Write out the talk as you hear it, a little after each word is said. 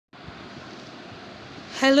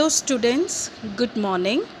Hello students, good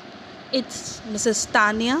morning. It's Mrs.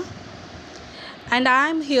 Tanya and I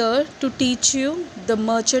am here to teach you The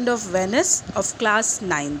Merchant of Venice of class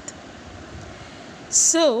 9th.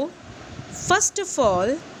 So, first of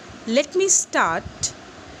all, let me start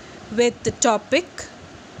with the topic,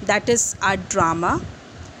 that is our drama.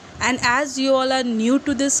 And as you all are new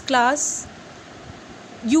to this class,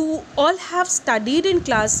 you all have studied in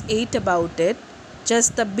class 8 about it,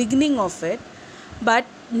 just the beginning of it. But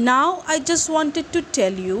now I just wanted to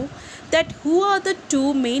tell you that who are the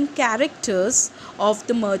two main characters of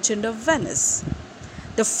the Merchant of Venice.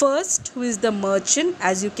 The first, who is the merchant,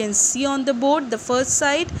 as you can see on the board, the first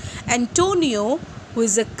side, Antonio, who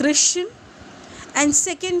is a Christian, and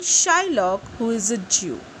second, Shylock, who is a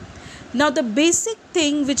Jew. Now the basic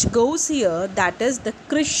thing which goes here, that is the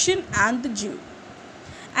Christian and the Jew.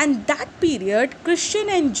 And that period, Christian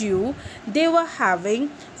and Jew, they were having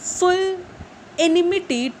full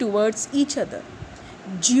enmity towards each other.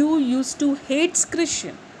 Jew used to hate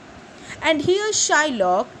Christian. And here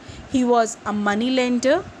Shylock, he was a money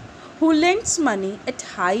lender who lends money at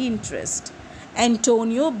high interest.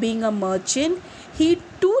 Antonio, being a merchant, he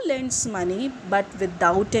too lends money but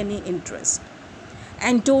without any interest.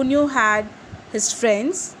 Antonio had his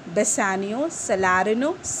friends Bassanio,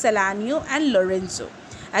 Salanio and Lorenzo.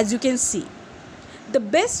 As you can see, the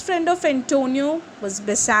best friend of Antonio was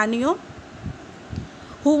Bassanio,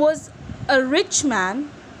 who was a rich man,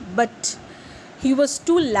 but he was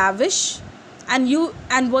too lavish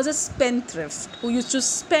and was a spendthrift who used to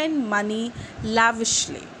spend money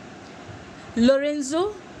lavishly.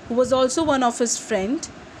 Lorenzo, who was also one of his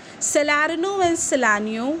friends, Salarino and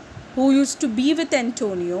Salanio, who used to be with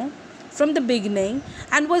Antonio from the beginning,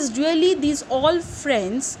 and was really, these all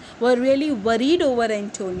friends were really worried over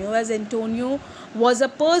Antonio, as Antonio was a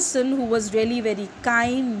person who was really very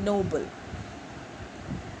kind, noble.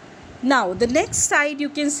 Now the next side you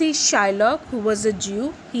can see Shylock, who was a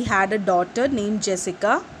Jew. He had a daughter named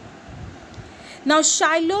Jessica. Now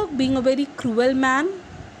Shylock, being a very cruel man,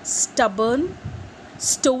 stubborn,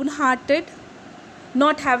 stone-hearted,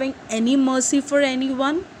 not having any mercy for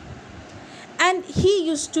anyone, and he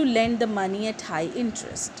used to lend the money at high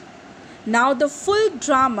interest. Now the full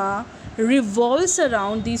drama revolves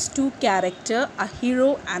around these two characters, a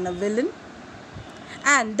hero and a villain.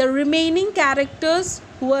 And the remaining characters,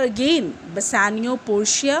 who are again Bassanio,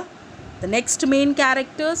 Portia, the next main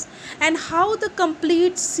characters, and how the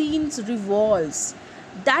complete scenes revolves,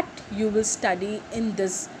 that you will study in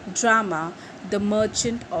this drama, The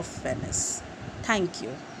Merchant of Venice. Thank you.